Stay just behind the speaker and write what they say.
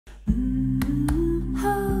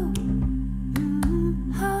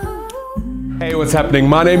Hey, what's happening?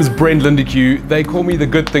 My name is Brent Lindeque. They call me the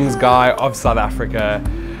good things guy of South Africa.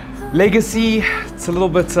 Legacy, it's a little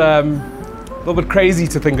bit crazy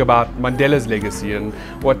to think about Mandela's legacy and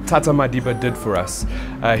what Tata Madiba did for us.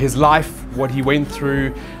 His life, what he went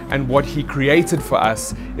through, and what he created for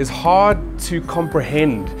us is hard to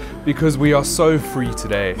comprehend because we are so free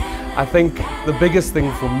today. I think the biggest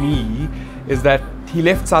thing for me is that he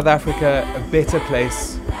left South Africa a better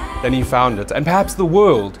place than he found it, and perhaps the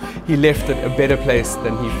world, he left it a better place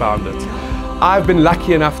than he found it. I've been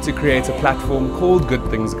lucky enough to create a platform called Good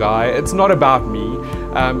Things Guy. It's not about me.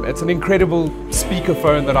 It's an incredible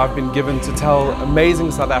speakerphone that I've been given to tell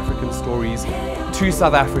amazing South African stories to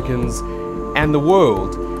South Africans and the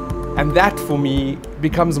world. And that for me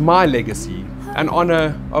becomes my legacy, an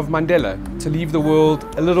honor of Mandela, to leave the world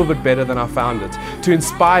a little bit better than I found it, to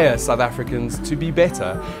inspire South Africans to be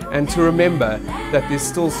better and to remember that there's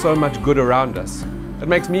still so much good around us. It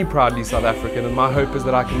makes me proudly South African, and my hope is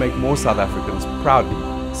that I can make more South Africans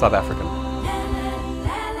proudly South African.